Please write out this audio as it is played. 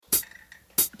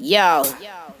Yo.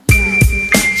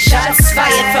 Shots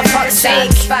fired for fuck's sake.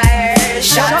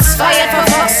 Shots fired for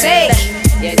fuck's sake.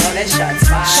 You know that shots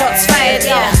fired. Shots fired,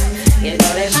 yeah. You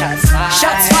know that shots fired.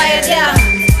 Shots fired, yeah.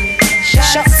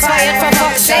 Shots fired for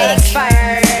fuck's sake.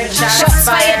 Shots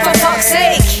fired for fuck's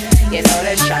sake. You know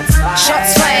that shots fired.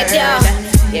 Shots fired, yeah.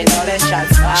 You know that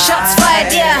shots fired. Shots fired,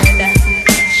 yeah.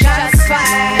 Shots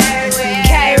fired.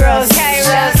 Kairos,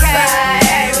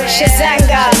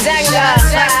 Shazanga,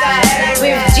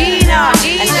 with Gina,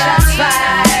 and shots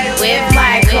fired with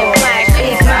Michael.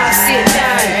 Big mouth, sit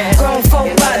down. Grown folk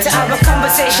about to have a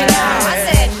conversation now.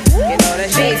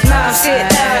 Big mouth, sit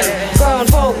down. Grown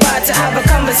folk about to have a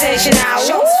conversation now.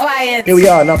 Shots fired. Here we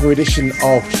are, another edition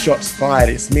of Shots Fired.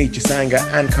 It's me, Chisanga,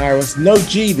 and Kairos. No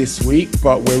G this week,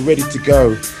 but we're ready to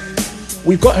go.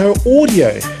 We've got her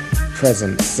audio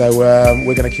present, so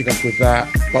we're going to kick off with that.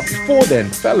 But before then,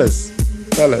 fellas,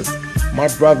 my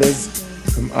brothers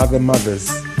from other mothers,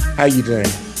 how you doing?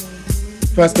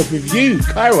 First off with you,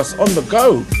 Kairos, on the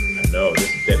go. I know,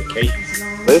 this is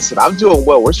dedication. Listen, I'm doing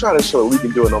well. We're trying to show that we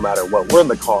can do it no matter what. We're in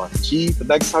the car. Gee, the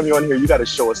next time you're on here, you got to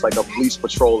show us like a police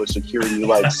patrol or security,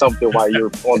 like something while you're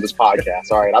on this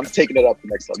podcast. All right, I'm taking it up the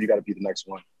next time. You got to be the next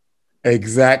one.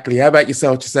 Exactly. How about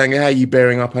yourself, Chisanga? How are you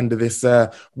bearing up under this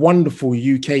wonderful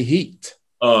UK heat?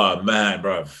 Oh, man,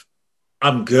 bro.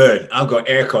 I'm good. I've got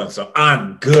aircon, so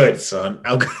I'm good, son.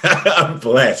 I'm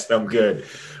blessed. I'm good.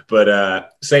 But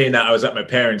saying that, I was at my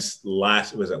parents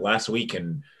last week,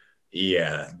 and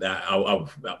yeah,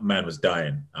 that man was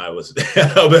dying. I was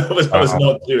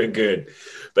not doing good.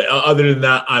 But other than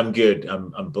that, I'm good.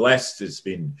 I'm blessed. It's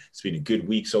been a good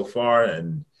week so far,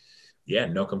 and yeah,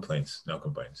 no complaints.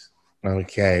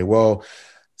 Okay, well,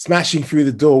 smashing through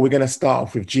the door, we're going to start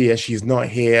off with Gia. She's not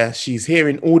here. She's here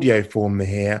in audio form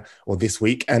this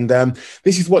week. And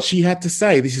this is what she had to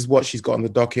say. This is what she's got on the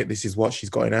docket. This is what she's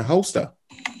got in her holster.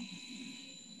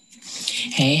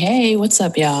 Hey, what's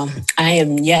up, y'all? I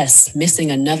am, missing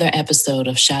another episode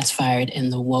of Shots Fired in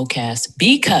the WOCast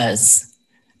because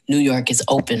New York is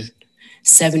open.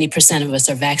 70% of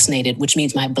us are vaccinated, which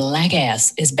means my black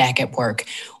ass is back at work,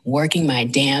 working my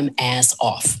damn ass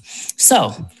off.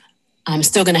 So I'm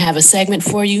still going to have a segment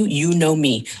for you. You know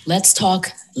me. Let's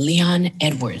talk Leon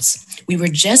Edwards. We were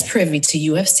just privy to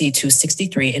UFC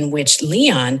 263, in which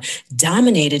Leon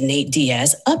dominated Nate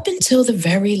Diaz up until the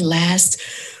very last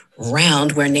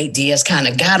round, where Nate Diaz kind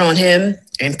of got on him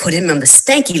and put him on the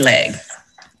stanky leg.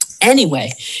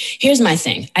 Anyway, here's my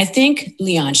thing. I think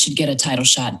Leon should get a title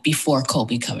shot before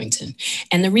Colby Covington.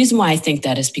 And the reason why I think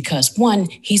that is because, one,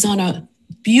 he's on a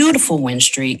beautiful win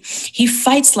streak. He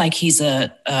fights like he's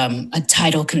a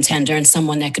title contender and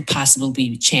someone that could possibly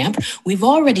be champ. We've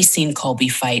already seen Colby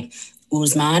fight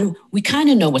Usman. We kind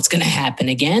of know what's going to happen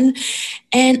again.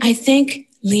 And I think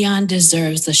Leon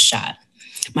deserves a shot.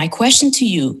 My question to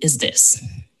you is this.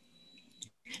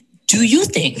 Do you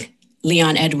think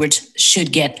Leon Edwards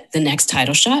should get the next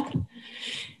title shot?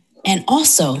 And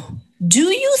also, do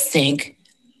you think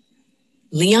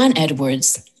Leon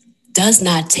Edwards does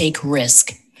not take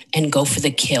risk and go for the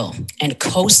kill and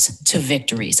coast to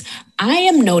victories? I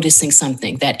am noticing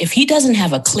something, that if he doesn't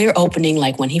have a clear opening,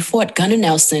 like when he fought Gunnar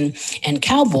Nelson and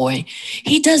Cowboy,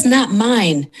 he does not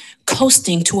mind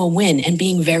coasting to a win and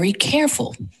being very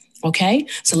careful. Okay,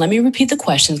 so let me repeat the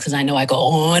questions because I know I go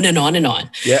on and on and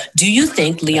on. Yeah. Do you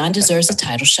think Leon deserves a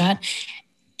title shot?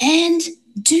 And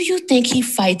do you think he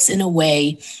fights in a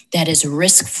way that is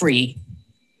risk-free?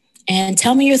 And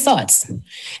tell me your thoughts.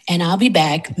 And I'll be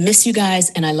back. Miss you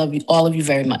guys, and I love you, all of you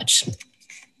very much.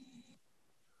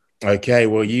 Okay,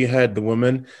 well, you heard the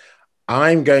woman.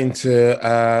 I'm going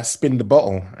to spin the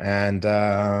bottle, and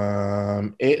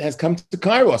it has come to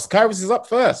Kairos. Kairos is up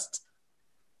first.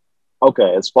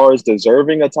 Okay, as far as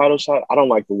deserving a title shot, I don't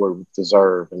like the word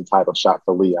deserve and title shot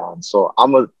for Leon. So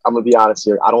I'm gonna be honest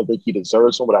here. I don't think he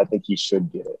deserves one, but I think he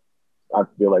should get it. I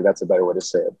feel like that's a better way to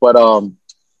say it. But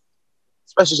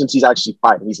especially since he's actually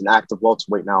fighting. He's an active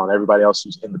welterweight now, and everybody else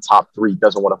who's in the top three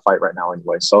doesn't want to fight right now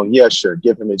anyway. So yeah, sure,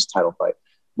 give him his title fight.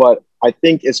 But I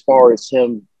think as far as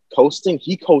him coasting,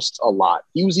 he coasts a lot.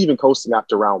 He was even coasting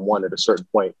after round one at a certain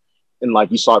point, and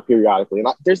like you saw it periodically.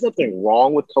 And there's nothing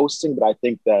wrong with coasting, but I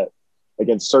think that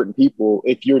against certain people,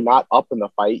 if you're not up in the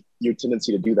fight, your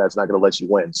tendency to do that is not going to let you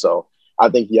win. So I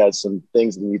think he has some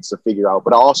things that he needs to figure out.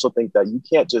 But I also think that you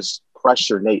can't just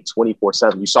pressure Nate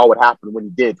 24/7. You saw what happened when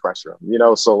he did pressure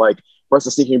him, So like, for us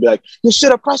to sit here and be like, you should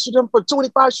have pressured him for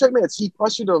 25 straight minutes. He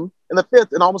pressured him in the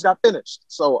fifth and almost got finished.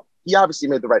 So he obviously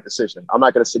made the right decision. I'm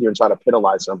not going to sit here and try to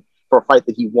penalize him for a fight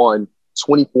that he won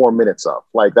 24 minutes of.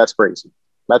 Like, that's crazy.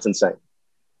 That's insane.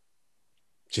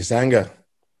 Chisanga.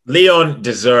 Leon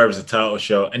deserves a title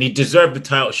shot, and he deserved the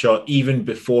title shot even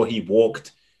before he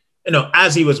walked,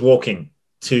 as he was walking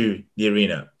to the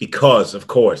arena, because, of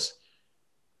course,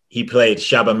 he played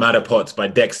Shabba Matterpots by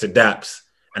Dexter Daps.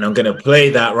 And I'm going to play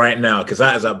that right now because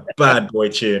that is a bad boy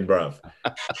tune, bruv.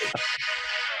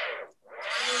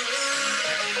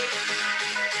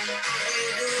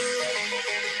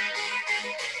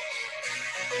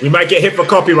 We might get hit for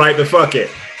copyright, but fuck it.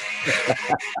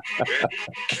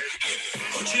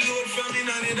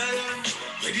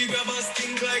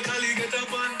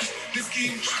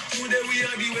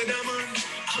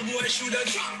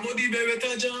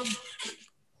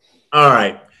 All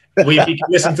right. We can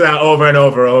listen to that over and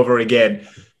over again.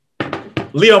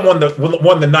 Leon won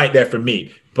the night there for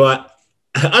me, but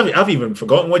I've even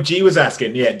forgotten what G was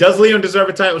asking. Yeah, does Leon deserve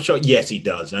a title shot? Yes, he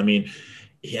does. I mean,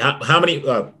 how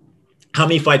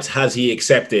many fights has he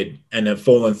accepted and have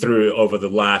fallen through over the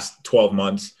last 12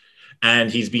 months? And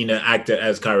he's been an actor,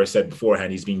 as Kyra said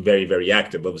beforehand, he's been very, very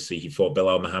active. Obviously, he fought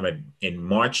Belal Muhammad in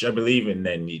March, I believe, and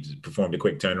then he performed a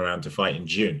quick turnaround to fight in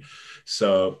June.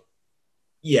 So,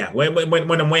 yeah, when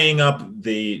I'm weighing up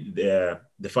the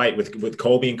fight with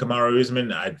Colby and Kamaru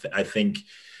Usman, I think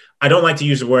I don't like to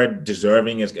use the word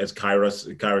deserving as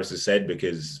Kairos has said,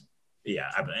 because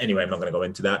anyway, I'm not going to go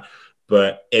into that.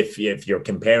 But if you're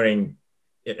comparing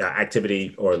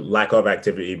activity or lack of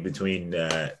activity between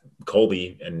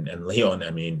Colby and Leon,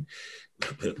 I mean,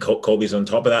 Colby's on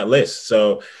top of that list.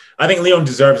 So I think Leon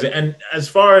deserves it. And as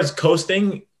far as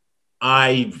coasting,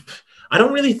 I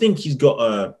don't really think he's got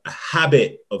a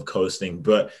habit of coasting,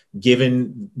 but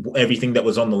given everything that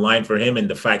was on the line for him and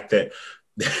the fact that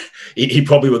he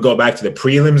probably would go back to the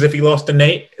prelims if he lost to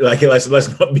Nate, like let's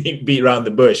not beat around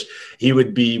the bush, he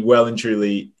would be he'd well and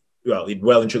truly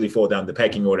fall down the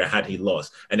pecking order had he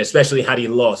lost, and especially had he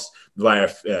lost via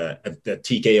the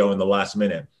TKO in the last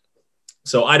minute.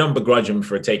 So I don't begrudge him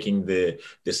for taking the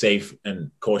safe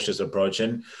and cautious approach.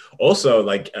 And also,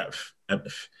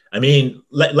 I mean,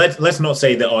 let's not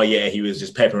say that, he was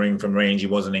just peppering from range, he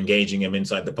wasn't engaging him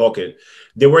inside the pocket.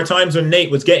 There were times when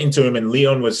Nate was getting to him and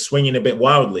Leon was swinging a bit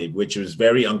wildly, which was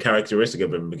very uncharacteristic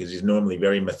of him because he's normally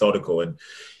very methodical and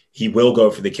he will go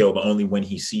for the kill, but only when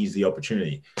he sees the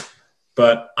opportunity.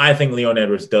 But I think Leon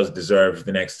Edwards does deserve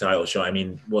the next title shot. I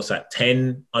mean, what's that,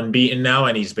 10 unbeaten now?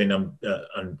 And he's been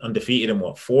undefeated in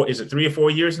 3 or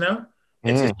 4 years now?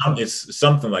 It's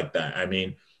something like that. I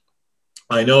mean,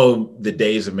 I know the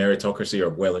days of meritocracy are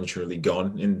well and truly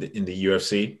gone in the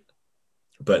UFC,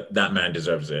 but that man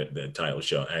deserves the title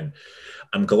shot. And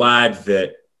I'm glad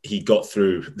that he got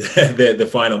through the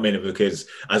final minute, because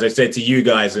as I said to you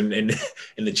guys in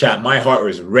the chat, my heart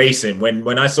was racing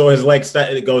when I saw his leg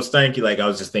go stanky. Like, I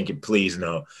was just thinking, please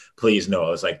no. I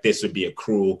was like, this would be a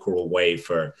cruel way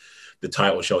for the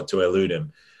title shot to elude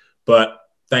him. But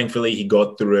thankfully he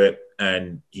got through it,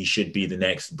 and he should be the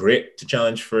next Brit to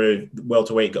challenge for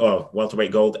welterweight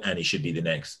gold, and he should be the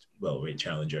next welterweight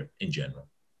challenger in general.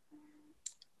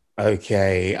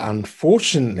 Okay,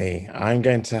 unfortunately, I'm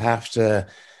going to have to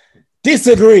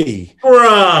disagree.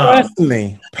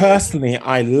 Personally,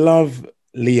 I love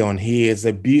Leon. He is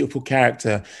a beautiful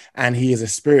character and he is a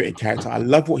spirited character. I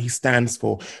love what he stands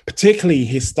for, particularly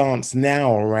his stance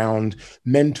now around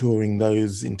mentoring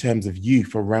those in terms of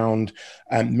youth, around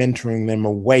mentoring them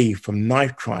away from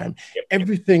knife crime. Yep.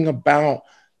 Everything about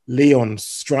Leon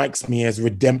strikes me as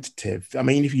redemptive. I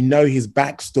mean, if you know his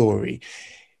backstory,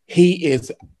 he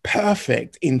is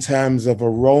perfect in terms of a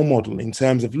role model, in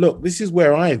terms of, look, this is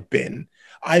where I've been.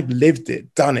 I've lived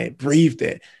it, done it, breathed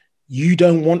it. You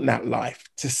don't want that life.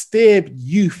 To steer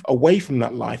youth away from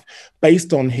that life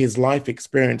based on his life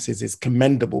experiences is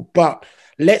commendable. But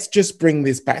let's just bring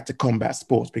this back to combat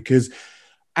sports, because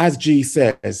as G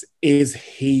says, is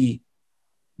he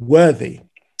worthy?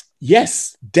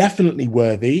 Yes, definitely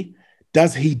worthy.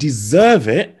 Does he deserve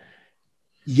it?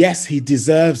 Yes, he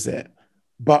deserves it.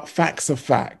 But facts are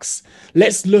facts.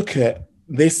 Let's look at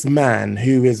this man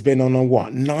who has been on a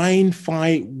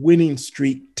 9-fight winning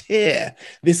streak tear.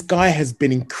 This guy has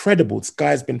been incredible. This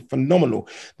guy has been phenomenal.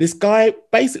 This guy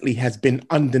basically has been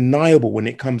undeniable when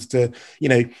it comes to,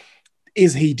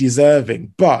 is he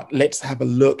deserving? But let's have a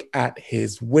look at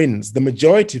his wins. The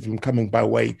majority of them coming by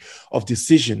way of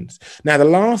decisions. Now, the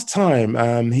last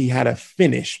time he had a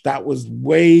finish, that was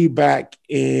way back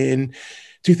in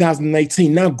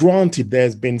 2018. Now, granted,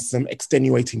 there's been some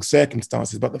extenuating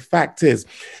circumstances, but the fact is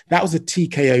that was a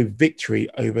TKO victory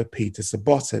over Peter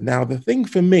Sobotta. Now, the thing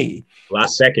for me...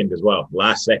 Last second as well.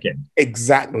 Last second.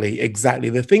 Exactly.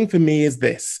 The thing for me is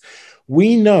this.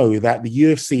 We know that the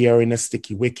UFC are in a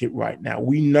sticky wicket right now.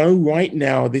 We know right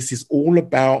now this is all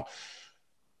about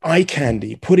eye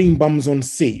candy, putting bums on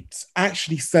seats,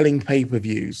 actually selling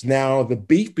pay-per-views. Now, the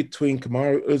beef between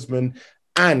Kamaru Usman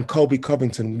and Colby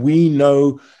Covington, we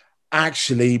know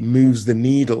actually moves the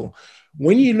needle.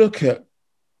 When you look at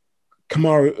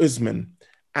Kamaru Usman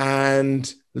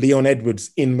and Leon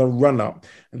Edwards in the run-up,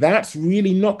 that's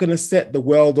really not going to set the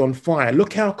world on fire.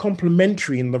 Look how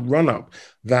complimentary in the run-up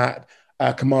that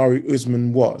Kamaru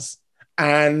Usman was.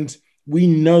 And we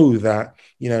know that,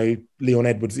 Leon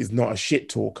Edwards is not a shit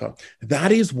talker.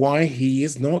 That is why he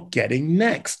is not getting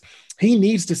next. He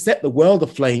needs to set the world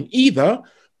aflame either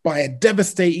by a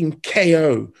devastating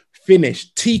KO,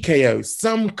 finish, TKO,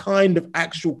 some kind of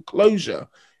actual closure.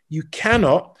 You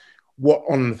cannot, what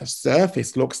on the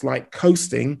surface looks like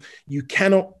coasting, you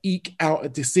cannot eke out a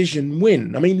decision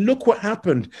win. I mean, look what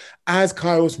happened, as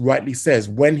Kairos rightly says,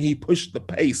 when he pushed the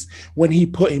pace, when he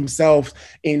put himself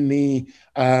in the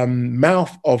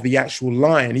mouth of the actual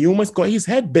lion, he almost got his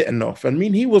head bitten off. I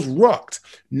mean, he was rocked.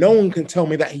 No one can tell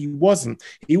me that he wasn't.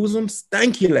 He was on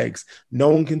stanky legs. No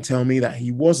one can tell me that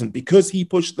he wasn't, because he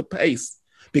pushed the pace,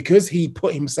 because he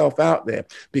put himself out there,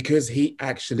 because he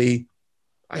actually,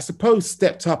 I suppose,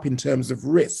 stepped up in terms of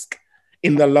risk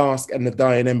in the last and the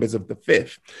dying embers of the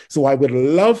fifth. So I would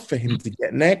love for him to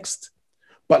get next,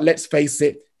 but let's face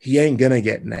it, he ain't going to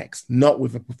get next, not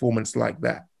with a performance like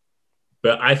that.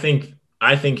 But I think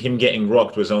him getting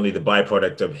rocked was only the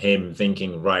byproduct of him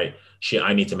thinking, right, shit,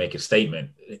 I need to make a statement.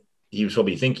 He was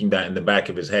probably thinking that in the back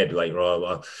of his head, like,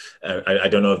 well, I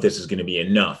don't know if this is going to be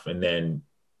enough. And then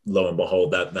lo and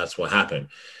behold, that's what happened.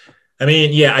 I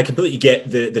mean, yeah, I completely get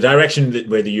the direction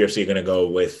where the UFC are going to go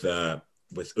with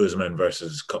Usman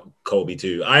versus Colby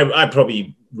too. I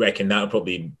probably reckon that would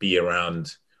probably be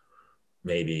around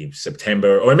maybe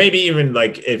September, or maybe even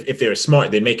like if they're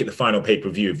smart, they make it the final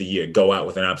pay-per-view of the year, go out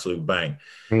with an absolute bang.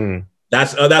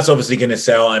 That's obviously going to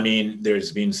sell. I mean,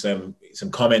 there's been some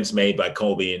comments made by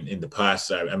Colby in the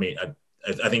past. I mean, I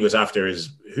think it was after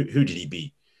who did he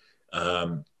beat?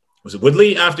 Was it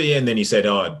Woodley after? And then he said,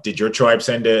 "Oh, did your tribe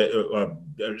send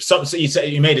something?" So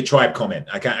you made a tribe comment.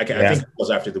 I think it was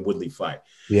after the Woodley fight.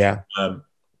 Yeah.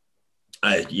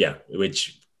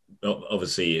 Which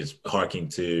obviously is harking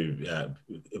to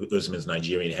Usman's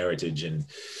Nigerian heritage, and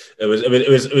it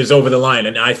was over the line.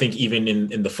 And I think even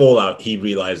in the fallout, he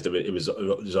realized that it was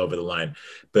over the line.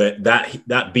 But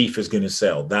that beef is going to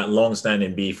sell. That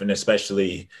long-standing beef, and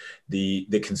especially the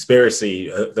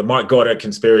conspiracy, the Mark Goddard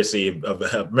conspiracy.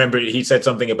 Remember, he said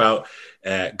something about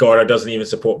Goddard doesn't even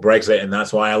support Brexit, and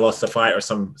that's why I lost the fight, or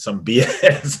some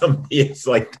BS, some BS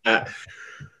like that.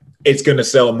 It's going to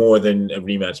sell more than a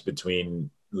rematch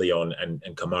between Leon and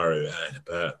Kamaru,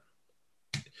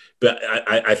 but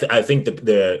I think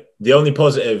the only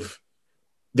positive,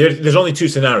 there's only two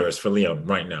scenarios for Leon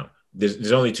right now.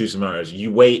 There's only two scenarios.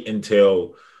 You wait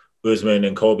until Usman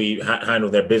and Colby handle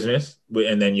their business,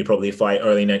 and then you probably fight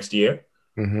early next year,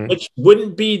 which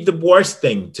wouldn't be the worst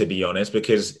thing, to be honest,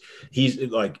 because he's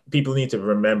like, people need to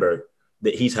remember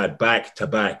that he's had back to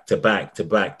back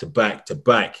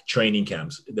training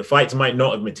camps. The fights might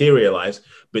not have materialized,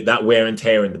 but that wear and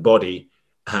tear in the body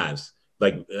has.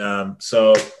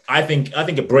 So I think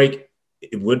a break,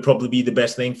 it would probably be the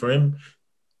best thing for him.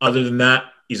 Other than that,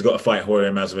 he's got to fight Jorge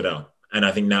Masvidal, and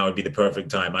I think now would be the perfect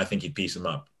time. I think he'd piece him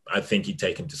up. I think he'd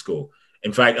take him to school.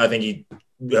 In fact, I think he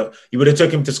would have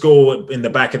took him to school in the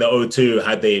back of the O2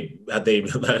 had they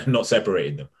not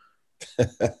separated them.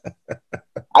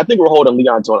 I think we're holding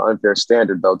Leon to an unfair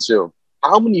standard, though, too.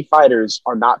 How many fighters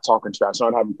are not talking trash,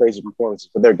 aren't having crazy performances,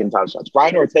 but they're getting title shots?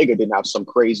 Brian Ortega didn't have some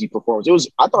crazy performance.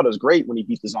 I thought it was great when he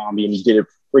beat the Zombie, and he did it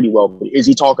pretty well. Is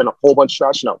he talking a whole bunch of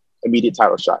trash? No, immediate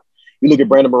title shot. You look at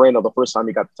Brandon Moreno the first time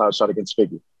he got the title shot against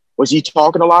Figgy. Was he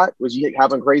talking a lot? Was he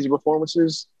having crazy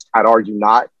performances? I'd argue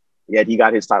not. Yet he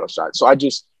got his title shot. So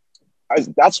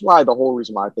that's why the whole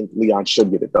reason why I think Leon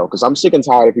should get it, though, because I'm sick and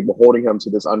tired of people holding him to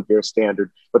this unfair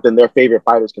standard, but then their favorite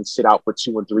fighters can sit out for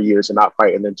 2 and 3 years and not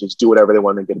fight and then just do whatever they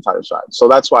want and get a title shot. So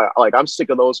that's why, I'm sick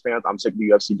of those fans. I'm sick of the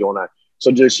UFC doing that.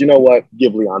 So just, you know what,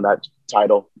 give Leon that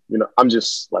title. I'm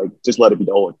just let it be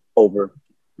over.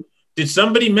 Did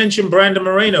somebody mention Brandon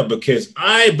Moreno? Because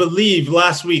I believe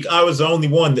last week I was the only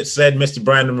one that said Mr.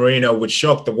 Brandon Moreno would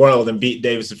shock the world and beat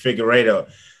Davis and Figueiredo.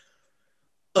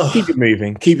 Keep it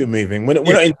moving. We're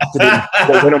not interested in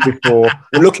what went on before.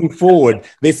 We're looking forward.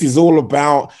 This is all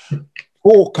about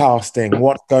forecasting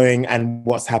what's going and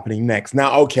what's happening next.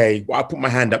 Now, okay, I put my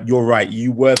hand up. You're right.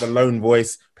 You were the lone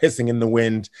voice pissing in the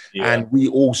wind, and we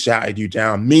all shouted you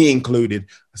down, me included.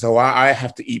 So I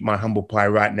have to eat my humble pie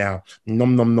right now.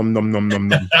 Nom, nom, nom, nom, nom, nom,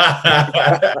 nom.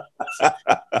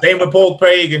 Same with Paul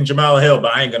Craig and Jamal Hill,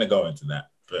 but I ain't going to go into that.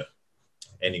 But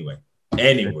anyway.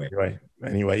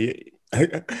 Anyway,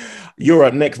 you're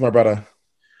up next, my brother.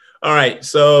 All right.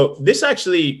 So this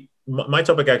actually, my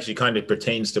topic actually kind of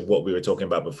pertains to what we were talking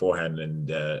about beforehand, and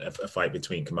a fight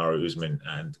between Kamaru Usman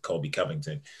and Colby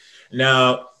Covington.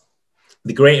 Now,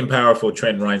 the great and powerful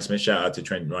Trent Ryan-Smith, shout out to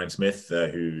Trent Ryan-Smith,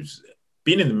 who's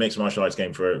been in the mixed martial arts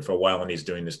game for a while, and he's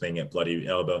doing this thing at Bloody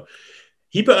Elbow.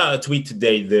 He put out a tweet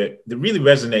today that really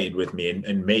resonated with me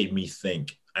and made me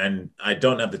think. And I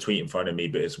don't have the tweet in front of me,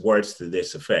 but it's words to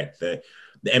this effect, that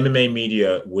the MMA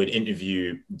media would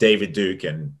interview David Duke,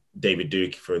 and David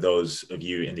Duke, for those of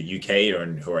you in the UK or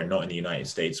who are not in the United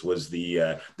States, was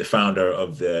the founder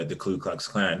of the Ku Klux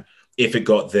Klan, if it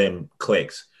got them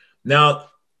clicks. Now,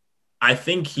 I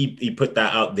think he put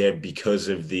that out there because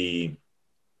of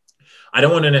I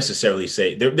don't want to necessarily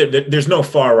say there's no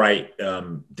far right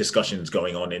discussions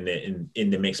going on in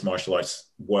the mixed martial arts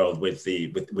world with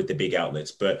the big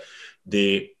outlets, but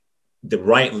the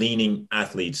right leaning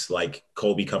athletes like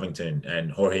Colby Covington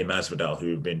and Jorge Masvidal,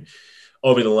 who have been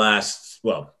over the last,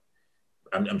 well,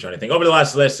 I'm trying to think, over the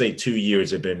last, let's say 2 years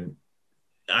have been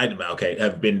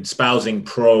espousing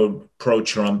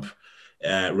pro-Trump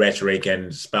rhetoric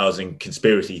and espousing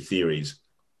conspiracy theories.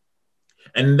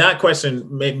 And that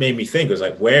question made me think, it was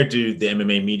like, where do the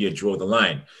MMA media draw the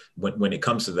line when it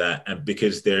comes to that? And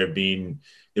because there have been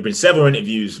several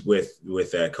interviews with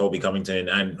Colby Covington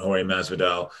and Jorge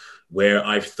Masvidal where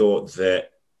I've thought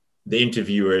that the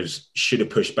interviewers should have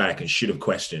pushed back and should have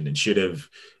questioned and should have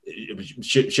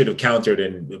countered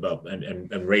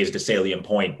and raised a salient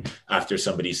point after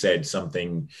somebody said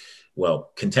something,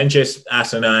 well, contentious,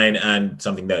 asinine, and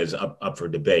something that is up for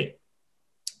debate.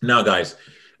 Now, guys,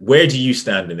 where do you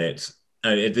stand in it?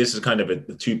 This is kind of a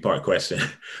two-part question.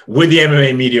 Would the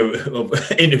MMA media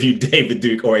interview David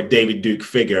Duke or a David Duke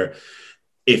figure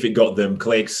if it got them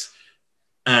clicks?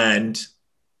 And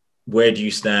where do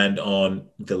you stand on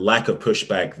the lack of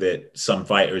pushback that some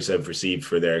fighters have received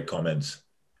for their comments?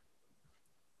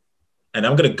 And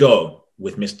I'm going to go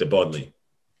with Mr. Bodley.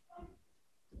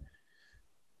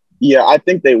 Yeah, I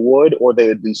think they would, or they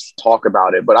would at least talk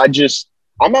about it. But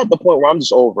I'm at the point where I'm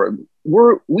just over it.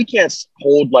 We can't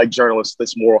hold like journalists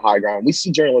this moral high ground. We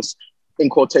see journalists, in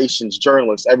quotations,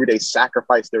 journalists every day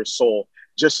sacrifice their soul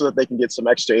just so that they can get some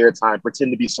extra airtime,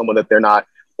 pretend to be someone that they're not,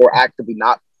 or actively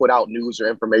not put out news or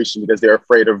information because they're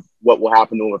afraid of what will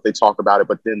happen to them if they talk about it,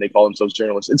 but then they call themselves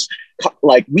journalists. It's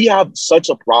like we have such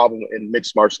a problem in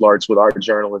mixed martial arts with our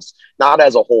journalists, not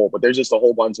as a whole, but there's just a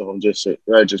whole bunch of them just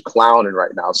clowning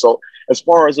right now. So as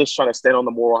far as us trying to stand on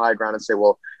the moral high ground and say,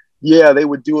 well, yeah, they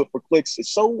would do it for clicks.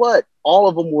 So what? All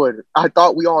of them would. I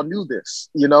thought we all knew this,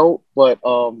 but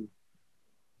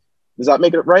does that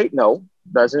make it right? No,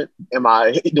 doesn't.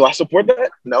 Do I support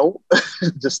that? No.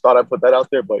 Just thought I'd put that out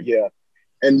there, but yeah.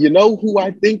 And you know who I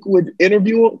think would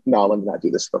interview him? No, let me not do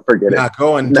this stuff. Forget it.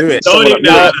 Go and do it.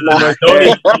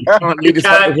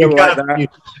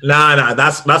 Nah.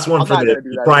 That's one for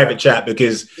the private chat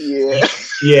because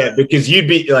because you'd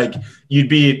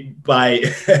be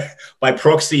by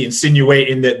proxy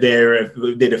insinuating that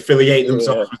they'd affiliate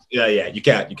themselves. Yeah, you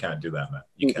can't do that, man.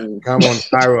 You can't. Come on,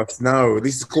 Kairos. No,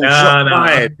 this is called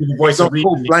fired. It's not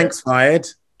called blanks fired.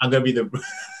 I'm gonna be the.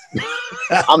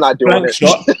 I'm not doing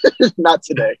it. Not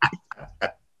today.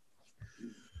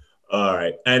 All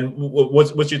right. And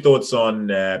what's your thoughts on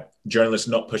journalists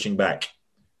not pushing back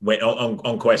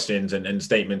on questions and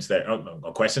statements on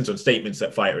questions on statements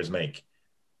that fighters make?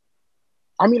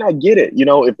 I mean, I get it.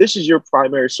 If this is your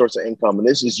primary source of income and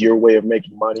this is your way of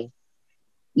making money,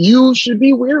 you should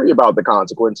be wary about the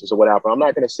consequences of what happened. I'm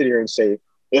not going to sit here and say,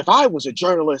 if I was a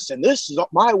journalist and this is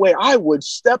my way, I would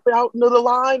step out into the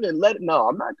line and no,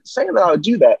 I'm not saying that I would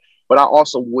do that, but I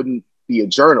also wouldn't be a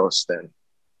journalist then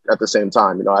at the same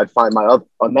time. I'd find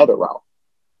another route,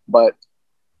 but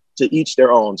to each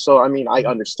their own. So, I mean, I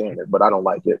understand it, but I don't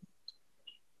like it.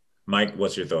 Mike,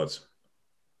 what's your thoughts?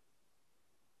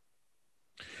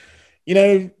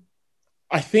 I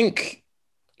think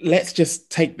let's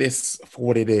just take this for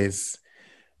what it is.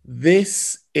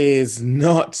 This is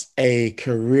not a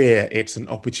career, it's an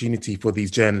opportunity for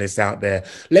these journalists out there.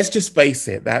 Let's just face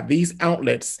it, that these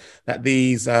outlets that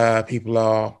these people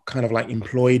are kind of like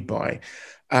employed by,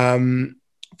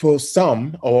 for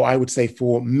some, or I would say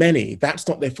for many, that's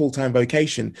not their full-time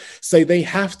vocation. So they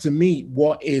have to meet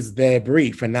what is their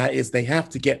brief, and that is they have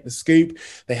to get the scoop,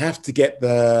 they have to get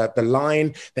the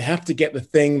line, they have to get the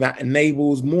thing that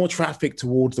enables more traffic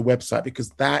towards the website, because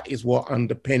that is what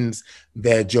underpins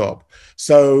their job.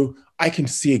 So I can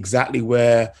see exactly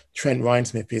where Trent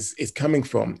Ryan-Smith is coming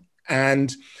from.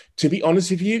 And to be honest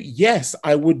with you, yes,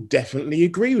 I would definitely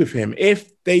agree with him.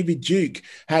 If David Duke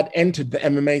had entered the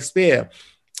MMA sphere,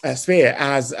 sphere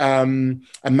as a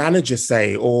manager,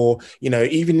 say, or,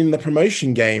 even in the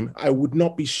promotion game. I would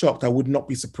not be shocked. I would not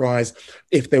be surprised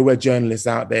if there were journalists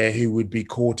out there who would be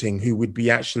courting, who would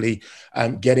be actually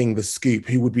getting the scoop,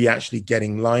 who would be actually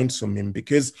getting lines from him,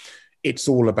 because it's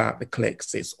all about the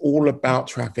clicks. It's all about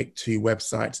traffic to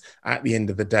websites at the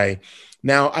end of the day.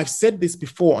 Now, I've said this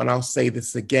before, and I'll say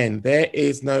this again. There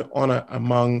is no honor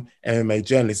among MMA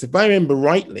journalists. If I remember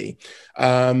rightly,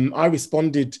 I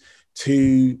responded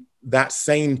to that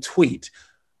same tweet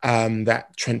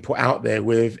that Trent put out there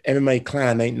with MMA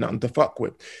clan ain't nothing to fuck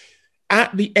with.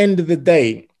 At the end of the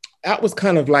day, that was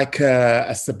kind of like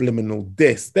a subliminal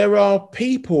diss. There are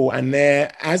people, and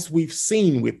there, as we've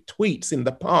seen with tweets in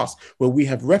the past, where we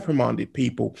have reprimanded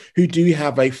people who do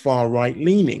have a far-right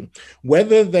leaning.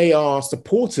 Whether they are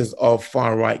supporters of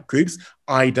far-right groups,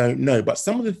 I don't know. But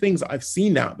some of the things I've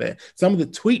seen out there, some of the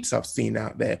tweets I've seen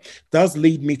out there, does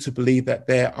lead me to believe that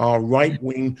there are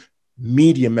right-wing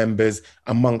media members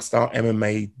amongst our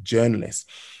MMA journalists.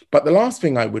 But the last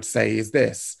thing I would say is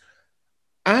this.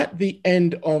 At the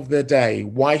end of the day,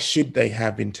 why should they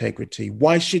have integrity?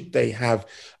 Why should they have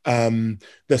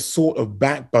the sort of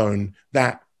backbone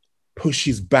that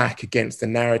pushes back against the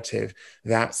narrative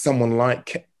that someone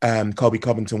like Colby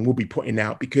Covington will be putting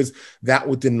out? Because that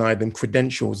would deny them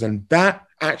credentials, and that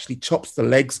actually chops the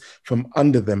legs from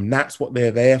under them. That's what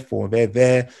they're there for. They're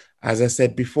there, as I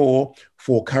said before,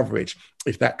 for coverage.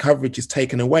 If that coverage is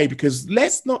taken away, because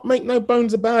let's not make no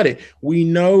bones about it, we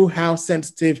know how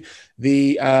sensitive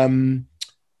the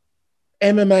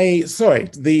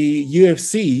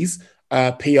UFC's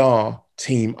PR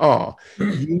team are.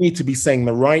 You need to be saying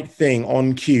the right thing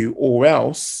on cue, or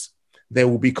else there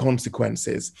will be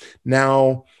consequences.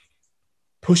 Now,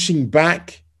 pushing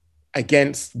back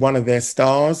against one of their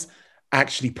stars,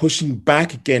 actually pushing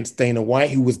back against Dana White,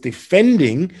 who was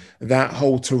defending that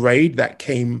whole tirade that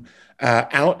came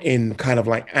out in kind of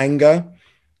like anger,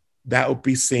 that would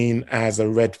be seen as a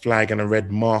red flag and a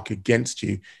red mark against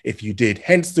you if you did.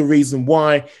 Hence the reason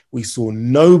why we saw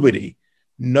nobody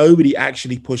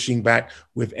actually pushing back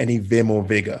with any vim or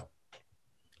vigor.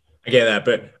 I get that,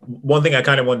 but one thing I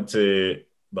kind of want to,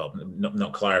 well,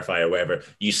 not clarify or whatever.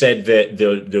 You said that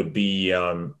there'll be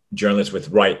journalists with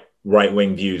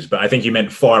right-wing views, but I think you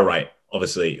meant far right,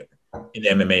 obviously, in the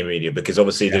MMA media, because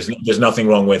obviously there's nothing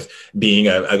wrong with being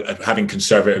having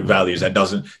conservative values. That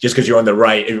doesn't, just because you're on the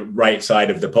right side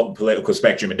of the political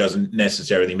spectrum, it doesn't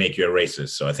necessarily make you a racist.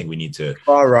 So I think we need to.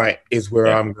 All right is where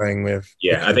I'm going with.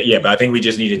 Yeah, but I think we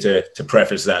just needed to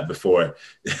preface that before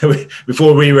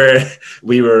we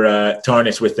were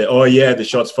tarnished with the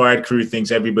Shots Fired crew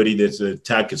thinks everybody that's a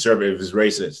tad conservative is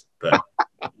racist. But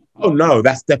oh no,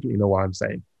 that's definitely not what I'm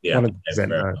saying. Yeah, 100%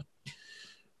 no.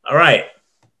 All right.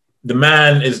 The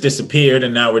man is disappeared,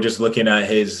 and now we're just looking at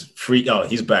his free. Oh,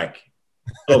 he's back.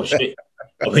 Oh, shit.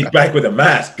 Oh, he's back with a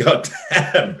mask. God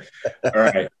damn. All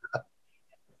right.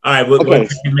 We'll give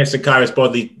Mr. Kyrus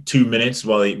Bodley 2 minutes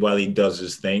while he does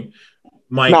his thing.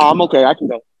 Mike. No, I'm okay. I can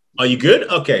go. Are you good?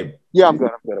 Okay. Yeah, I'm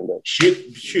good.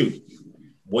 Shoot.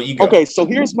 What you got? Okay, so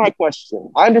here's my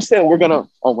question. I understand we're going to...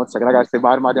 Oh, 1 second. I got to say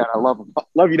bye to my dad. I love him.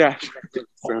 Love you, Dad.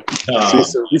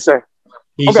 You say.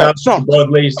 He's okay, so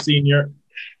Bodley Sr.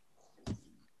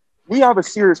 We have a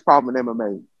serious problem in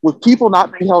MMA with people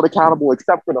not being held accountable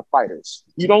except for the fighters.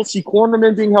 You don't see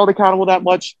cornermen being held accountable that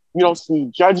much. You don't see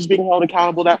judges being held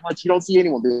accountable that much. You don't see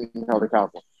anyone being held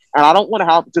accountable. And I don't want to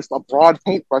have just a broad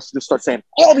paintbrush to just start saying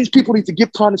all these people need to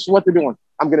get punished for what they're doing.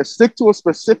 I'm going to stick to a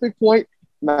specific point,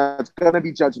 and that's going to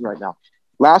be judging right now.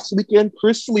 Last weekend,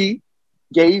 Chris Lee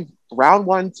gave round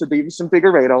 1 to Davison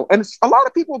Figueiredo, and a lot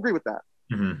of people agree with that.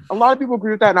 Mm-hmm. A lot of people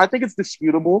agree with that, and I think it's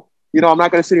disputable. I'm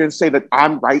not going to sit here and say that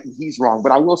I'm right and he's wrong,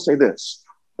 but I will say this.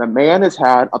 The man has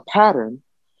had a pattern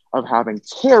of having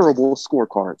terrible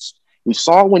scorecards. We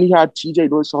saw it when he had TJ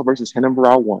Dillashaw versus Renan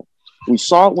Barão 1. We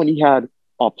saw it when he had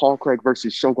Paul Craig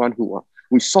versus Shogun Rua.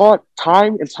 We saw it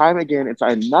time and time again,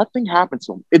 and nothing happened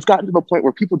to him. It's gotten to the point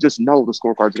where people just know the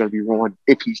scorecards are going to be ruined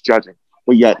if he's judging,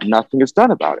 but yet nothing is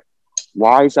done about it.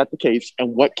 Why is that the case,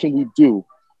 and what can we do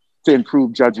to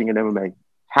improve judging in MMA?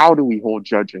 How do we hold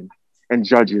judging and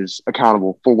judges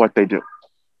accountable for what they do?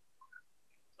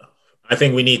 I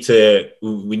think we need to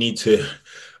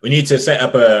set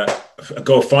up a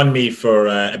GoFundMe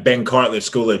for Ben Cartledge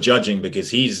School of Judging,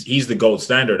 because he's the gold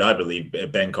standard, I believe,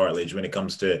 Ben Cartledge, when it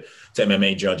comes to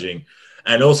MMA judging.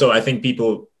 And also, I think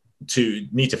people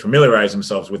need to familiarize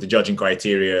themselves with the judging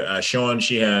criteria. Sean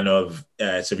Sheehan of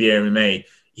Severe MMA,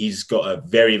 he's got a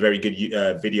very, very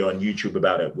good video on YouTube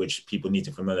about it, which people need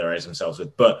to familiarize themselves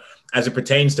with. But as it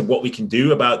pertains to what we can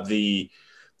do about the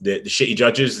shitty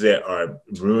judges that are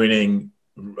ruining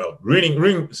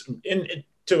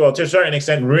to a certain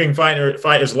extent, ruining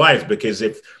fighters' lives, because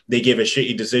if they give a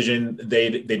shitty decision, they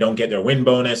don't get their win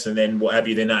bonus, and then what have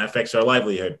you, then that affects their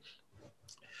livelihood.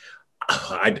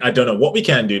 I don't know what we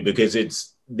can do,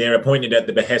 because they're appointed at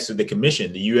the behest of the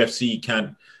commission. The UFC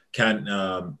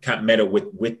can't meddle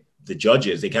with the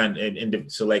judges. They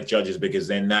can't select judges, because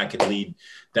then that could lead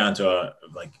down to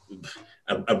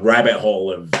a rabbit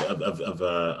hole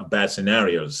of bad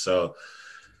scenarios. So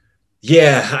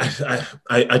yeah,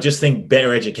 I just think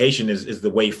better education is the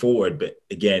way forward. But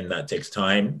again, that takes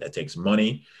time, that takes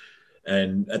money,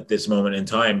 and at this moment in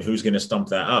time, who's going to stump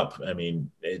that up? I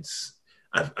mean,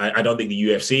 I don't think the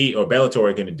UFC or Bellator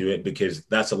are going to do it, because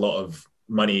that's a lot of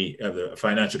money, of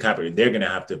financial capital they're going to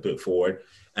have to put forward.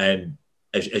 And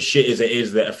as shit as it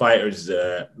is that fighters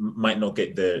might not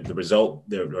get the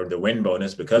result or the win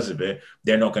bonus because of it,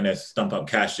 they're not going to stump up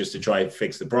cash just to try and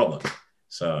fix the problem.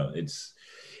 So it's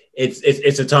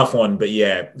a tough one. But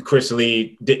yeah, Chris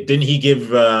Lee, didn't he give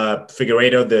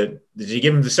Figueiredo did he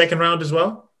give him the second round as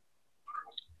well?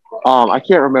 I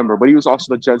can't remember, but he was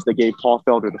also the judge that gave Paul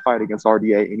Felder the fight against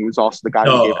RDA, and he was also the guy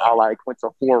who gave Ally Quinta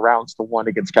 4 rounds to 1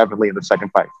 against Kevin Lee in the second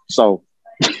fight. So,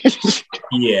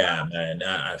 yeah, man.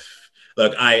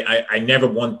 Look, I never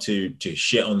want to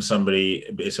shit on somebody,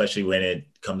 especially when it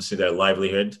comes to their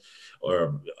livelihood.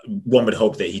 Or one would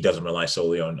hope that he doesn't rely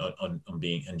solely on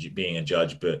being a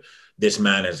judge. But this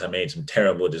man has made some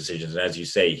terrible decisions, and as you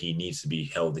say, he needs to be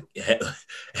held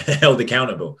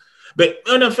accountable. But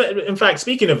in fact,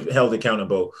 speaking of held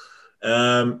accountable,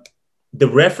 the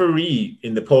referee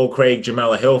in the Paul Craig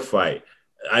Jamala Hill fight,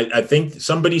 I think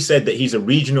somebody said that he's a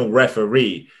regional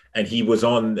referee, and he was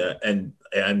on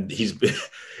and he's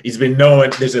been known.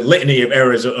 There's a litany of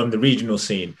errors on the regional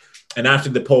scene. And after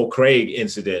the Paul Craig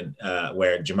incident,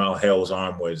 where Jamal Hill's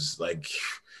arm was like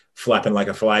flapping like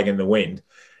a flag in the wind,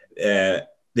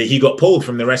 that he got pulled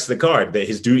from the rest of the card, that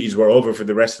his duties were over for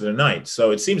the rest of the night.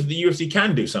 So it seems the UFC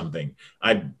can do something.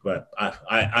 I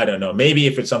don't know. Maybe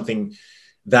if it's something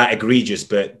that egregious,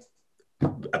 but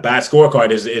a bad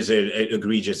scorecard is an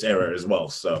egregious error as well.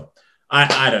 So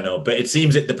I don't know. But it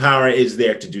seems that the power is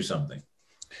there to do something.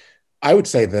 I would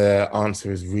say the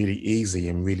answer is really easy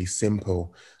and really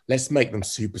simple. Let's make them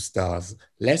superstars.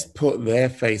 Let's put their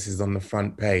faces on the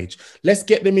front page. Let's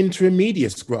get them into a media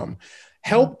scrum.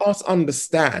 Help us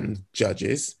understand,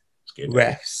 judges,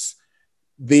 refs,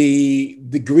 the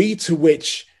degree to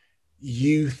which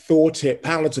you thought it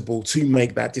palatable to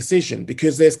make that decision,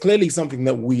 because there's clearly something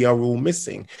that we are all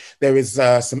missing. There is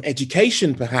some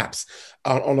education, perhaps,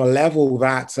 on a level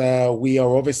that we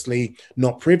are obviously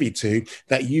not privy to,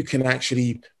 that you can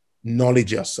actually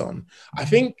knowledge us on. I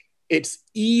think it's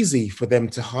easy for them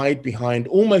to hide behind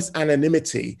almost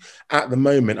anonymity at the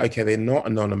moment. Okay, they're not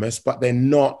anonymous, but they're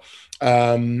not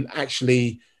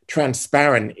actually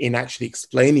transparent in actually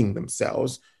explaining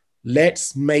themselves.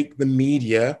 Let's make the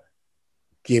media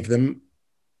give them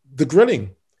the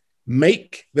grilling,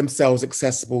 make themselves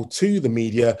accessible to the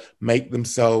media, make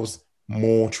themselves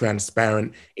more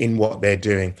transparent in what they're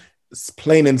doing. It's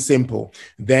plain and simple.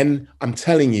 Then I'm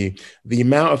telling you, the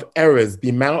amount of errors, the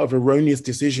amount of erroneous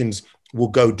decisions will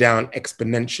go down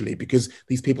exponentially, because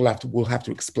these people will have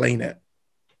to explain it.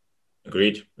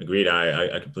 Agreed.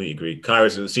 I completely agree.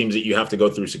 Kairos, it seems that you have to go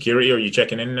through security. Are you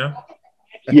checking in now?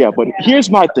 Yeah, but here's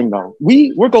my thing, though.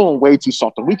 We're going way too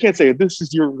soft. We can't say this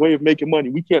is your way of making money.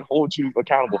 We can't hold you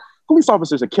accountable. Police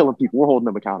officers are killing people. We're holding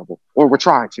them accountable, or we're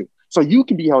trying to. So you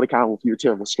can be held accountable for your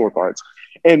terrible scorecards.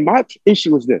 And my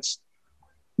issue is this.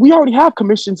 We already have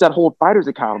commissions that hold fighters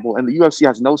accountable, and the UFC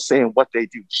has no say in what they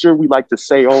do. Sure, we like to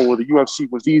say, oh, well, the UFC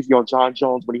was easy on John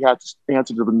Jones when he had to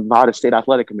answer to the Nevada State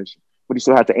Athletic Commission, but he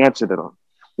still had to answer to them.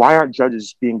 Why aren't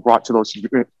judges being brought to those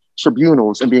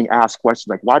tribunals and being asked questions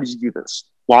like, why did you do this?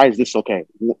 Why is this okay?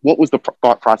 What was the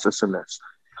thought process in this?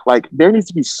 Like, there needs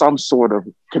to be some sort of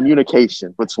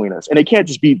communication between us. And it can't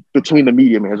just be between the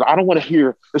media man. I don't want to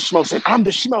hear the schmo say, I'm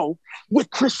the schmo with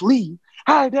Chris Lee.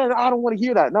 I don't want to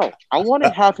hear that. No, I want to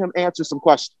have him answer some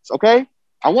questions, okay?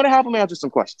 I want to have him answer some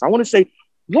questions. I want to say,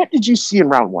 what did you see in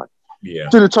round one? Yeah.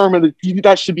 To determine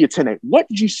that should be a 10-8. What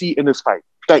did you see in this fight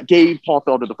that gave Paul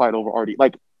Felder the fight over RD?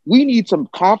 Like, we need some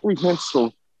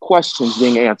comprehensive questions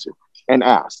being answered and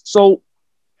asked. So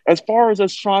as far as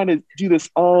us trying to do this,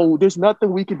 oh, there's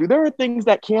nothing we can do. There are things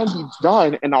that can be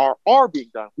done and are being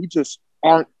done. We just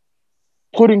aren't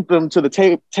putting them to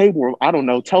the table. I don't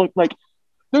know.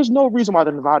 There's no reason why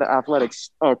the Nevada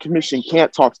Athletics Commission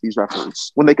can't talk to these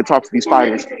referees when they could talk to these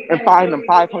fighters and fine them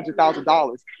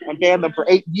 $500,000 and ban them for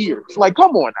 8 years. Like,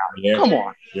 come on now. Yeah. Come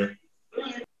on. Yeah.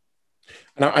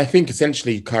 And I think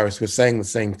essentially, Kairos, was saying the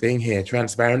same thing here: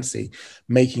 transparency,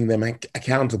 making them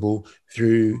accountable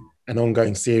through an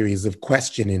ongoing series of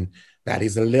questioning that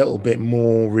is a little bit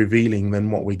more revealing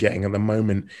than what we're getting at the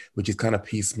moment, which is kind of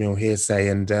piecemeal hearsay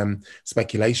and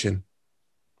speculation.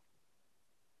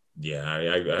 Yeah,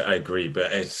 I agree,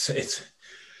 but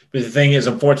but the thing is,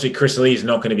 unfortunately, Chris Lee is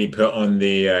not going to be put on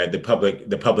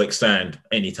the public stand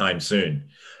anytime soon,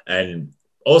 and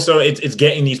also it's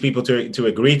getting these people to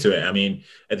agree to it. I mean,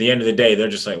 at the end of the day, they're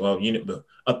just like, well,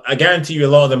 I guarantee you, a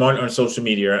lot of them aren't on social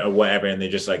media or whatever, and they're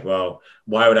just like, well,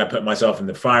 why would I put myself in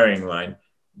the firing line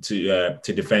to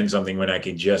defend something when I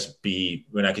could just be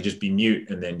mute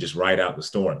and then just ride out the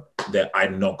storm that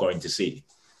I'm not going to see.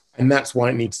 And that's why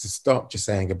it needs to stop,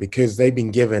 Chisanga, because they've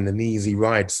been given an easy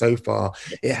ride so far.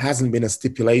 It hasn't been a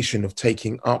stipulation of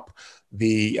taking up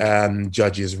the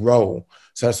judge's role.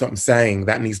 So that's what I'm saying.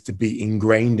 That needs to be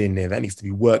ingrained in there. That needs to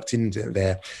be worked into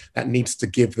there. That needs to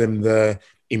give them the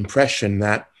impression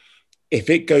that if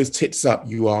it goes tits up,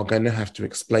 you are going to have to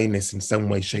explain this in some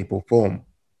way, shape, or form.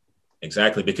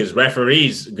 Exactly, because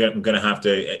referees going to have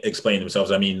to explain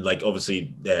themselves. I mean, like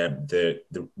obviously the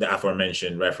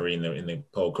aforementioned referee in the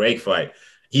Paul Craig fight,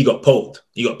 he got pulled.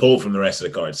 He got pulled from the rest of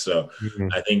the cards. So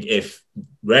I think if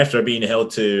refs are being held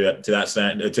to that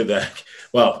standard,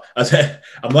 well,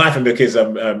 I'm laughing because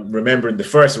I'm remembering the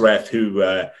first ref who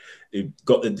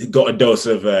got a dose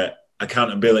of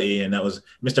accountability, and that was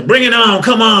Mr. Bring It On,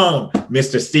 come on,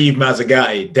 Mr. Steve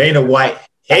Mazzagatti. Dana White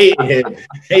hated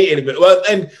him. Well,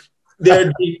 and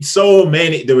there'd be so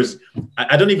many. There was,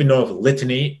 I don't even know if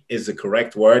litany is the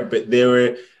correct word, but there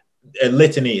were a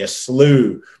litany, a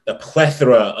slew, a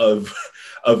plethora of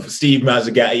Steve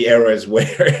Mazzagatti eras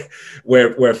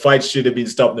where fights should have been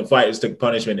stopped and fighters took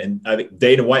punishment. And I think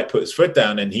Dana White put his foot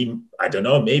down, and I don't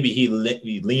know, maybe he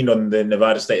leaned on the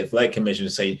Nevada State Athletic Commission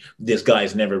to say, this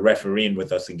guy's never refereeing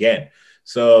with us again.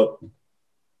 So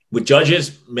with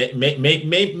judges, maybe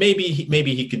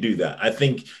he could do that. I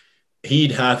think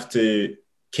he'd have to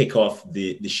kick off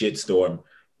the shitstorm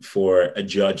for a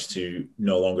judge to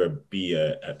no longer be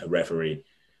a referee,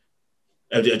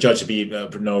 a judge to be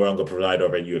no longer preside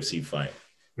over a UFC fight.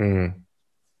 Okay.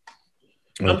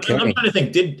 I'm trying to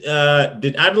think. Did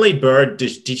Adelaide Bird?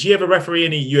 Did she ever referee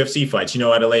any UFC fights? You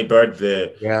know, Adelaide Bird.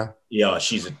 Yeah.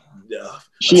 She's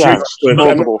she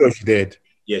did.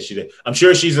 Yeah, she did. I'm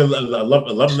sure she's a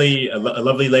lovely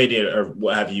lady or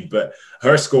what have you. But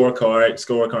her scorecard,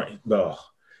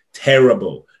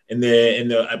 terrible. In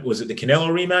the was it the Canelo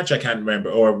rematch? I can't remember,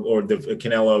 or the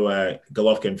Canelo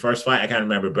Golovkin first fight. I can't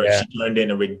remember, but she turned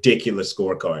in a ridiculous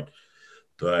scorecard.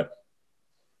 But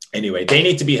anyway, they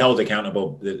need to be held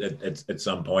accountable at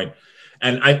some point.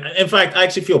 And in fact, I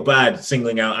actually feel bad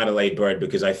singling out Adelaide Bird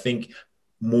because I think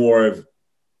more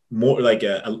like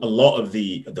a lot of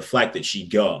the flack that she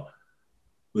got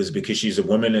was because she's a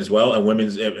woman as well, and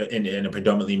women's in a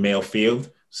predominantly male field.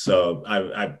 So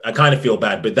I kind of feel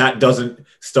bad, but that doesn't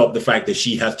stop the fact that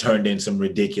she has turned in some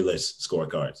ridiculous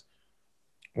scorecards.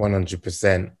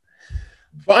 100%.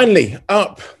 Finally,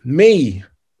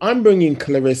 I'm bringing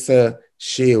Claressa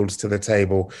Shields to the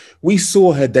table. We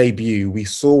saw her debut. We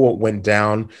saw what went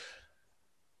down.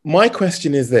 My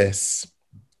question is this.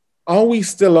 Are we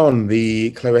still on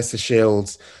the Claressa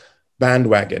Shields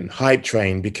bandwagon, hype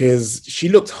train? Because she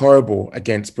looked horrible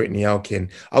against Brittany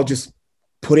Elkin. I'll just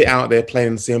put it out there plain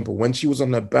and simple. When she was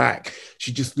on her back,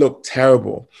 she just looked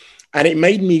terrible. And it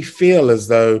made me feel as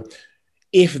though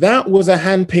if that was a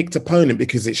hand-picked opponent,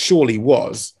 because it surely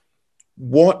was,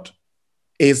 what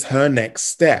is her next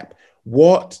step?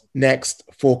 What next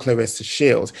for Claressa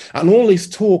Shields? And all this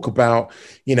talk about,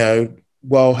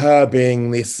 her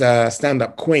being this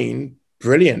stand-up queen,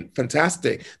 brilliant,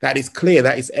 fantastic. That is clear,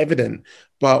 that is evident.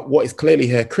 But what is clearly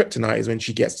her kryptonite is when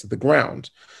she gets to the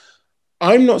ground.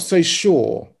 I'm not so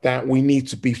sure that we need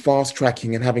to be fast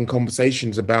tracking and having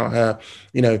conversations about her,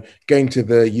 going to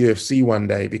the UFC one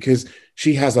day, because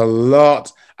she has a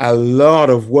lot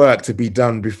of work to be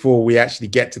done before we actually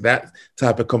get to that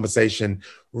type of conversation.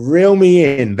 Reel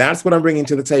me in. That's what I'm bringing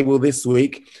to the table this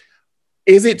week.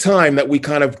 Is it time that we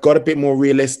kind of got a bit more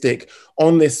realistic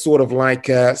on this sort of like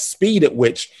speed at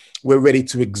which we're ready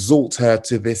to exalt her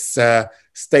to this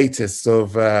status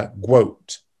of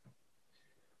GWOAT?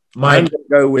 I'm going to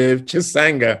go with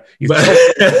Chisanga. He's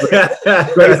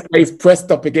face pressed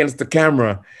up against the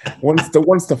camera. Wants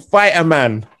to fight a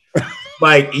man.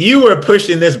 Mike, you were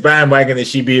pushing this bandwagon that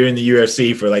she'd be in the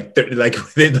UFC for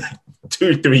within 2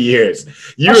 or 3 years.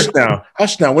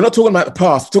 Hush now. We're not talking about the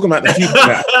past. We're talking about the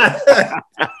future.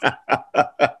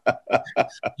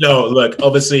 No, look.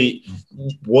 Obviously,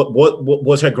 what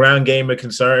was her ground game a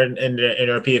concern in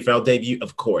her PFL debut?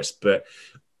 Of course, but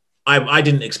I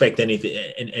didn't expect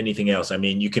anything else. I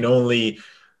mean, you can only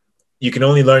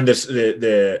learn this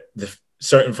the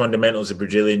certain fundamentals of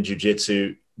Brazilian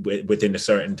Jiu-Jitsu within a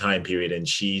certain time period, and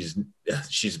she's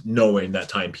nowhere in that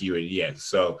time period yet.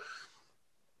 So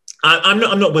I'm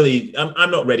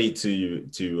not ready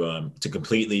to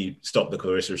completely stop the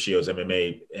Claressa Shields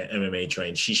MMA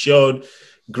train. She showed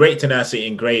great tenacity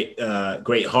and great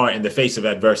heart in the face of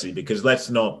adversity, because let's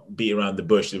not beat around the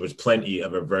bush. There was plenty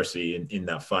of adversity in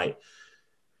that fight.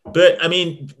 But I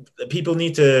mean, people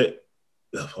need to,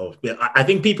 I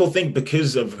think people think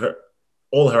because of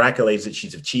all her accolades that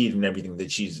she's achieved and everything,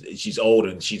 that she's old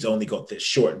and she's only got this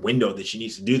short window that she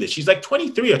needs to do this. She's like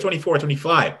 23 or 24 or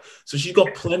 25. So she's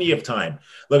got plenty of time.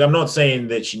 Look, I'm not saying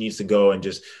that she needs to go and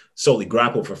just solely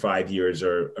grapple for 5 years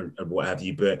or what have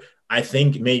you, but I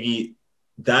think maybe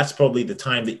that's probably the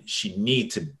time that she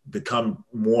needs to become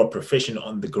more proficient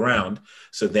on the ground.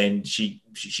 So then she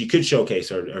could showcase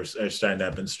her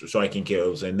stand-up and striking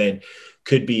skills, and then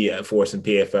could be a force in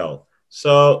PFL.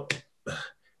 So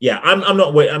yeah, I'm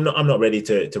not ready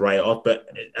to write it off, but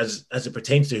as it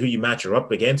pertains to who you match her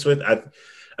up against with, I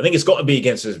think it's got to be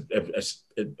against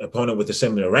an opponent with a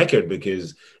similar record,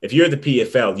 because if you're the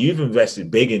PFL, you've invested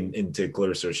big into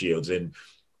Claressa Shields, and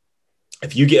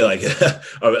if you get like,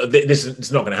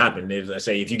 it's not going to happen.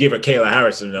 If you give her Kayla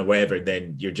Harrison or whatever,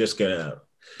 then you're just gonna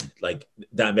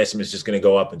that investment is just going to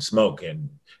go up in smoke, and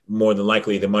more than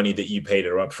likely the money that you paid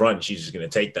her up front, she's just going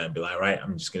to take that and be like, all right,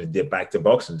 I'm just going to dip back to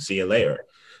boxing. See you later.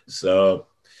 So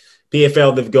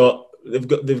PFL, they've got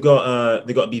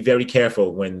to be very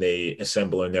careful when they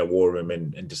assemble in their war room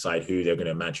and decide who they're going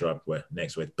to match her up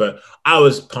next with. But I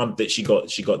was pumped that she got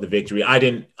the victory. I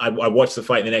watched the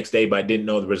fight the next day, but I didn't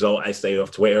know the result. I stayed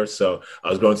off Twitter, so I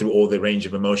was going through all the range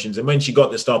of emotions. And when she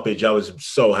got the stoppage, I was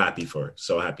so happy for her.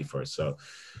 So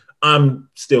I'm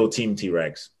still Team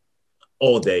T-Rex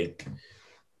all day.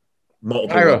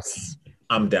 Multiple.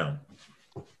 I'm down.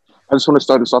 I just want to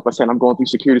start this off by saying I'm going through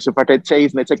security. So if I get tased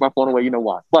and they take my phone away, you know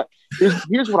why. But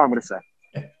here's what I'm going to say.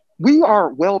 We are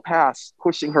well past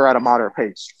pushing her at a moderate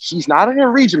pace. She's not in a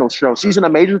regional show. She's in a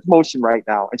major promotion right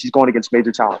now, and she's going against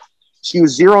major talent. She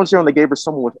was 0-0, and they gave her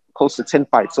someone with close to 10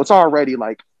 fights. So it's already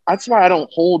like, that's why I don't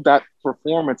hold that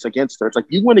performance against her. It's like,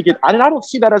 you want to get, I don't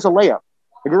see that as a layup.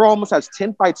 The girl almost has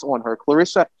 10 fights on her.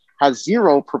 Claressa has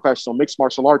 0 professional mixed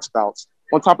martial arts bouts,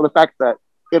 on top of the fact that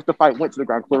if the fight went to the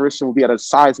ground, Claressa would be at a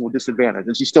sizable disadvantage,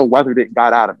 and she still weathered it and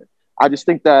got out of it. I just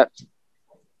think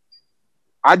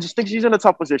she's in a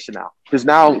tough position now, because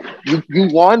now you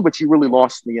won, but you really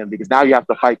lost in the end, because now you have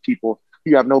to fight people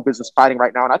you have no business fighting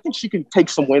right now. And I think she can take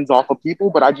some wins off of people,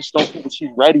 but I just don't think that she's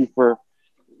ready for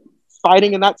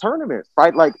fighting in that tournament,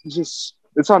 right? Like, it's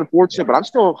unfortunate, but I'm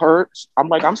still hurt.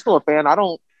 I'm still a fan. I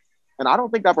don't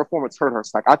think that performance hurt her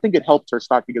stock. I think it helped her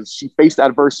stock, because she faced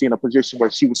adversity in a position where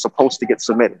she was supposed to get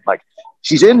submitted. Like,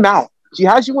 she's in mount. She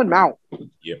has you in mount.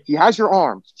 Yep. She has your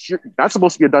arms. That's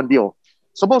supposed to be a done deal.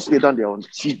 And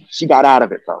she got out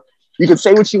of it, though. You can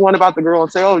say what you want about the girl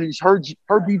and say, oh, her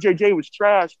BJJ was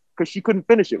trash because she couldn't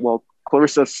finish it. Well,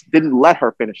 Claressa didn't let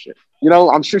her finish it.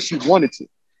 I'm sure she wanted to.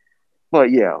 But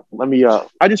yeah,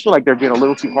 I just feel like they're being a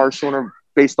little too harsh on her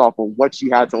based off of what she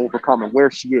had to overcome and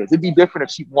where she is. It'd be different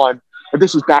if she won, if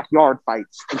this was backyard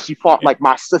fights and she fought like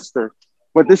my sister,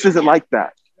 but this isn't like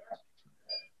that.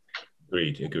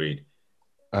 Agreed.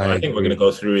 I think we're going to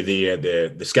go through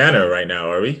the scanner right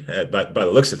now, are we? By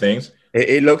the looks of things.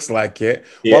 It looks like it.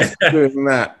 Yeah. Whilst we're doing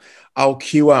that, I'll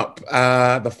queue up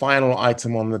the final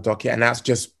item on the docket, and that's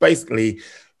just basically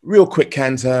real quick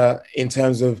canter in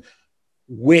terms of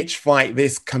which fight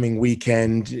this coming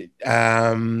weekend.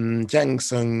 Jang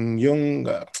Sung Young,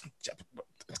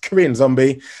 Korean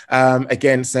Zombie,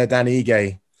 against Dan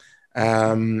Ige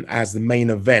as the main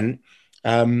event.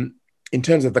 In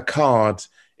terms of the card,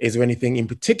 is there anything in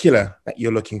particular that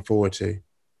you're looking forward to?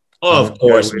 Oh, of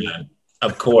course, man.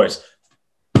 Of course.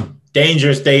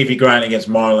 Dangerous Davy Grant against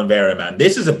Marlon Vera, man.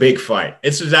 This is a big fight.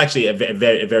 This was actually a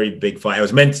very big fight. I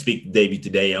was meant to speak to Davy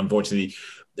today. Unfortunately,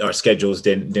 our schedules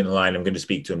didn't align. I'm going to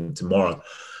speak to him tomorrow.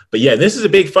 But yeah, this is a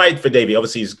big fight for Davy.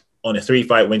 Obviously, he's on a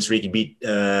 3-fight win streak. He beat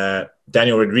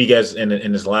Daniel Rodriguez in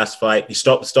his last fight. He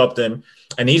stopped him.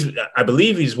 And I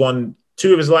believe he's won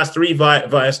 2 of his last 3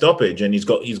 via stoppage, and he's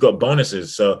got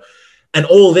bonuses. So, and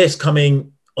all this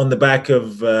coming on the back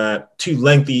of 2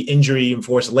 lengthy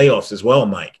injury-enforced layoffs as well,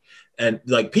 Mike. And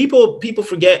like people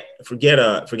forget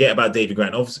about Davy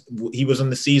Grant. Obviously, he was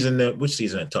on the season. Which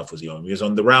season at Tough was he on? He was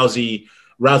on the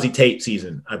Rousey Tate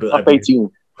season. I believe. 18.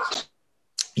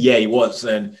 Yeah, he was,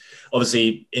 and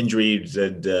obviously injuries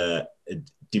had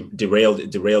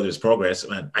derailed his progress.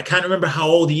 Man, I can't remember how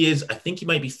old he is. I think he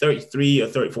might be 33 or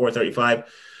 34, 35.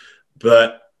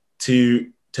 but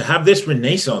to have this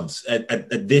renaissance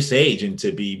at this age and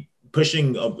to be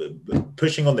pushing on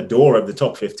the door of the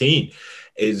top 15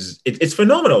 it's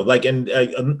phenomenal. Like, and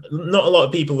not a lot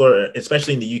of people are,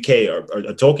 especially in the UK,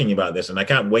 are talking about this, and I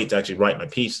can't wait to actually write my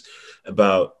piece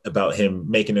about him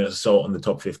making an assault on the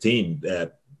top 15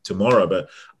 tomorrow. But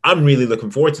I'm really looking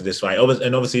forward to this fight.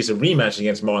 And obviously it's a rematch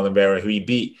against Marlon Vera, who he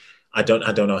beat I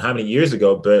don't know how many years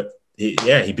ago, but he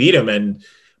beat him, and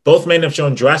both men have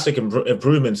shown drastic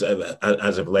improvements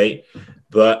as of late.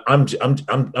 But I'm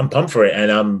pumped for it,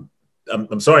 and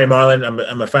I'm sorry, Marlon.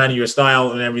 I'm a fan of your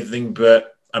style and everything,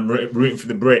 but I'm rooting for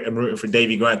the Brit. I'm rooting for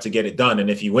Davy Grant to get it done. And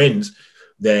if he wins,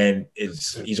 then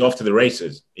he's off to the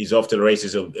races. He's off to the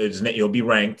races. He'll be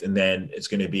ranked, and then it's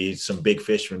going to be some big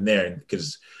fish from there.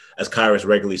 Because as Kairos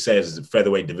regularly says, the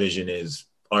featherweight division is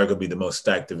arguably the most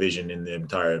stacked division in the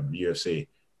entire UFC.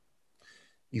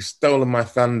 You've stolen my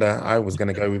thunder. I was going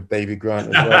to go with Davy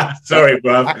Grant as well. Sorry,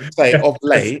 bro. I have to say, of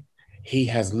late, he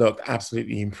has looked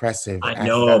absolutely impressive. I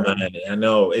know, man. I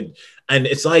know it, and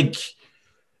it's like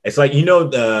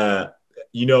Deontay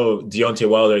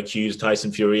Wilder accused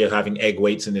Tyson Fury of having egg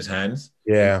weights in his hands.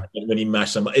 Yeah, when he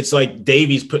mashed somebody, it's like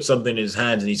Davies put something in his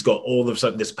hands, and he's got all of a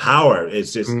sudden this power.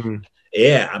 It's just,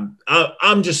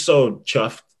 I'm just so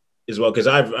chuffed as well, because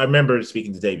I remember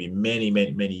speaking to Davey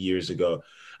many years ago,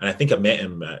 and I think I met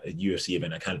him at a UFC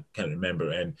event. I can't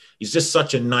remember, and he's just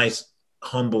such a nice,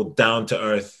 humble, down to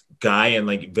earth guy, and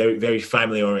like very, very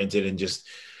family oriented, and just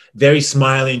very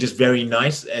smiling, just very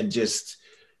nice, and just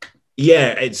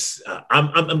it's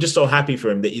I'm just so happy for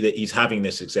him that he's having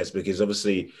this success, because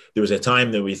obviously there was a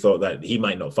time that we thought that he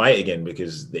might not fight again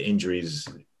because the injuries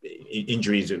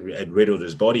had riddled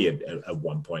his body at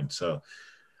one point. So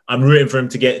I'm rooting for him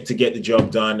to get the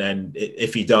job done, and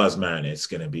if he does, man, it's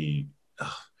gonna be.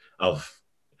 I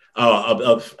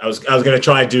was going to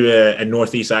try to do a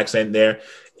Northeast accent there.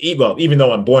 Even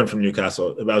though I'm born from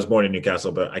Newcastle, I was born in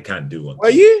Newcastle, but I can't do one. Are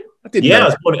you? I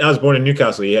was born in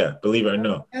Newcastle. Yeah, believe it or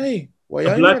not. Hey,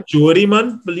 a black Geordie,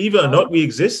 man. Believe it or not, we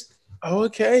exist. Oh,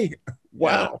 okay.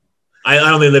 Wow. Yeah.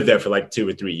 I only lived there for like 2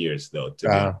 or 3 years, though.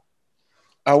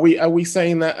 Are we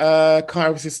saying that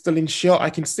Kairos is still in shot?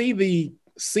 I can see the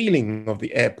ceiling of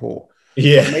the airport.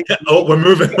 Yeah. We're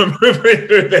moving through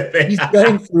the thing. He's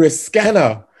going through a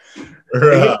scanner.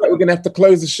 Right. We're going to have to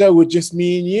close the show with just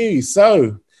me and you.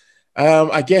 So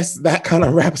I guess that kind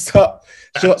of wraps up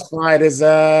Shots Fired as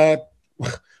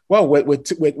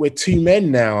we're two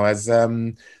men now, as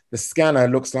the scanner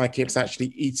looks like it's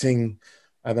actually eating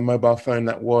the mobile phone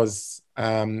that was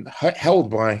held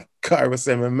by Kairos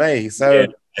MMA. So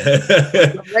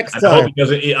next time,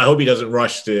 I hope he doesn't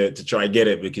rush to try and get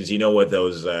it, because you know what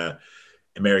those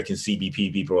American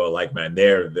CBP people are like, man.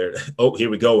 They're here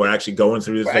we go. We're actually going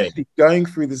through going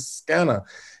through the scanner.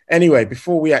 Anyway,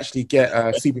 before we actually get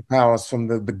superpowers from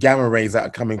the gamma rays that are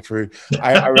coming through,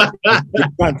 I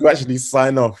it's time to actually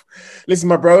sign off. Listen,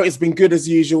 my bro, it's been good as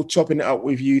usual chopping it up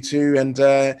with you two, and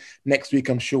next week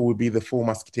I'm sure will be the Four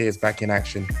Musketeers back in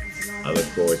action. I look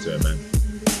forward to it, man.